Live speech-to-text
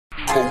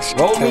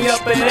Roll me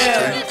up an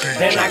L,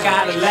 then I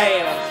gotta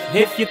laugh.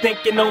 If you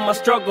think you know my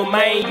struggle,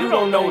 man, you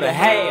don't know the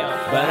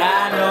half. But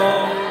I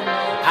know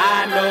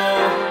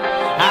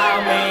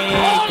I'll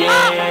make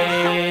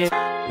it.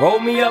 Roll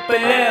me up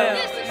an L,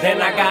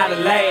 then I gotta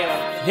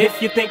laugh.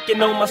 If you think you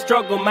know my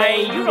struggle,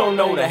 man, you don't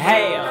know the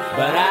half.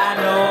 But I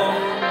know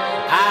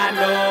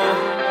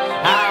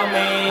I'll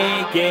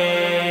make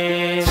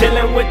it.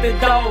 Chillin' with the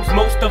dogs,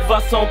 most of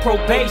us on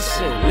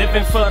probation.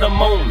 Living for the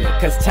moment,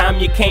 cause time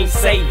you can't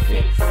save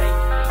it.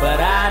 But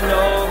I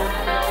know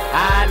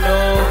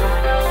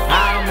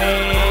I'll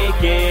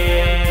make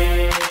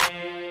it.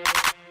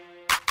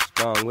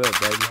 Strong will,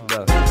 baby.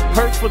 Go.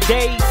 Hurtful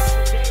days,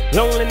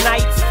 lonely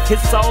nights,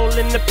 it's all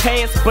in the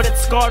past, but it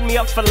scarred me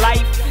up for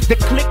life. The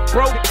click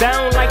broke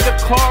down like a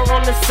car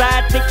on the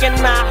side, thinking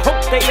I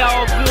hope they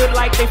all good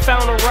like they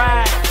found a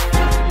ride.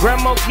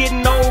 Grandma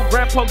getting old,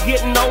 grandpa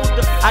getting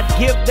older. I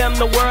give them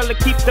the world to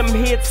keep them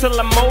here till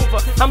I'm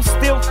over. I'm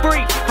still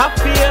free, I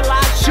feel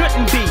I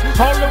shouldn't be.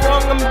 All the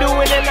wrong I'm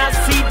doing and I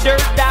see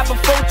dirt die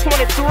before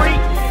 23.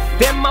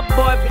 Then my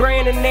boy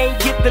Brandon ain't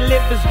get to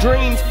live his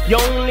dreams. You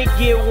only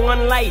get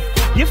one life.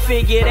 You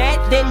figure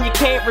that, then you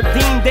can't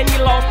redeem. Then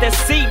you lost that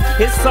seat.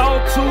 It's all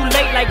too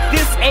late, like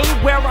this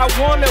ain't where I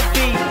wanna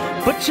be.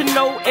 But you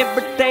know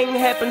everything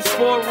happens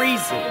for a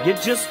reason. You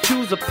just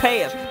choose a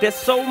path. There's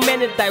so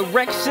many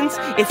directions,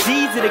 it's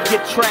easy to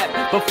get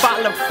trapped. But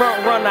follow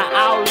front runner,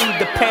 I'll lead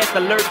the path.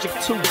 Allergic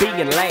to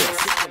being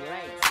last.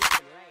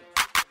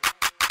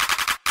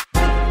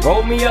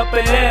 Roll me up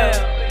an L,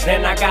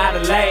 then I gotta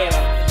laugh.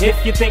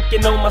 If you think you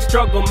know my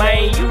struggle,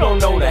 man, you don't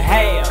know the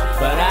half.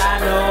 But I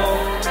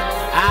know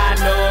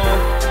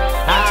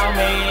I'll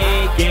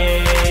make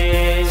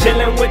it.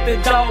 Chillin' with the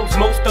dogs,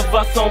 most of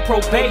us on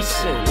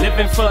probation.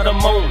 Living for the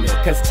moment,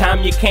 cause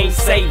time you can't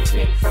save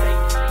it.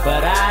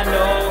 But I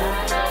know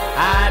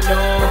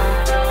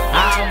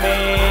I'll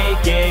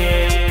make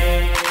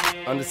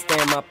it.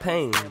 Understand my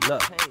pain,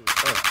 look.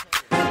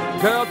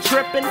 Girl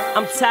trippin',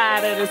 I'm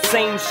tired of the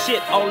same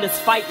shit. All this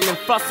fighting and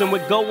fussing,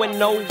 we're going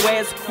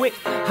nowhere's quick.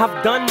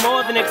 I've done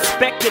more than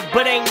expected,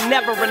 but ain't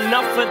never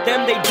enough for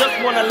them. They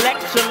just wanna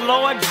lecture,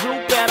 Lord,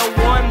 you better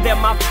warn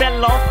them. I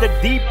fell off the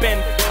deep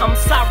end. I'm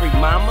sorry,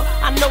 mama,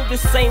 I know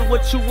this ain't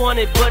what you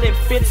wanted, but it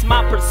fits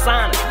my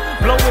persona.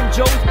 Blowing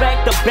Joe's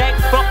back to back,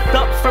 fucked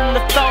up from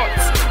the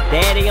thoughts.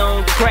 Daddy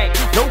on crack,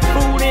 no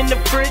food in the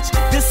fridge,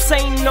 this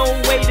ain't no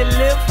way to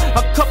live.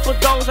 A couple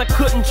dogs I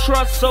couldn't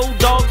trust, so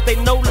dogs they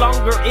no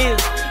longer is.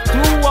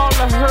 Through all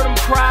the hurt and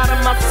pride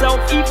of myself,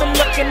 even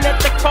looking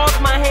at the cards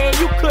my hand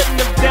you couldn't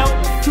have dealt.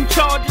 2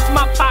 charges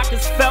my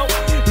pockets felt.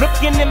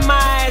 Looking in my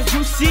eyes,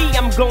 you see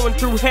I'm going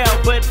through hell,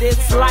 but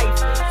it's life,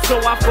 so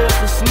I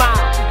force a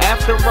smile.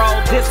 After all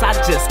this, I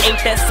just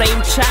ain't that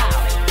same child.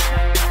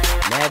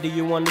 Now do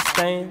you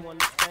understand?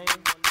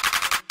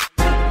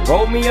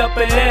 Roll me up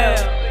an L,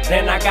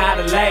 then I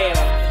gotta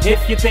laugh.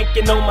 If you think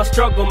you know my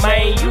struggle,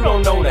 man, you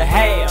don't know the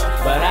half.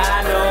 But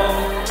I know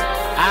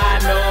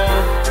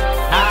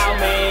I'll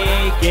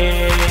make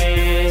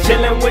it.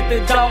 Chillin' with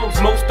the dogs,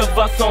 most of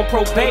us on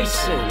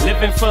probation.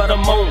 Living for the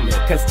moment,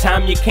 cause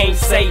time you can't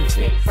save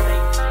it.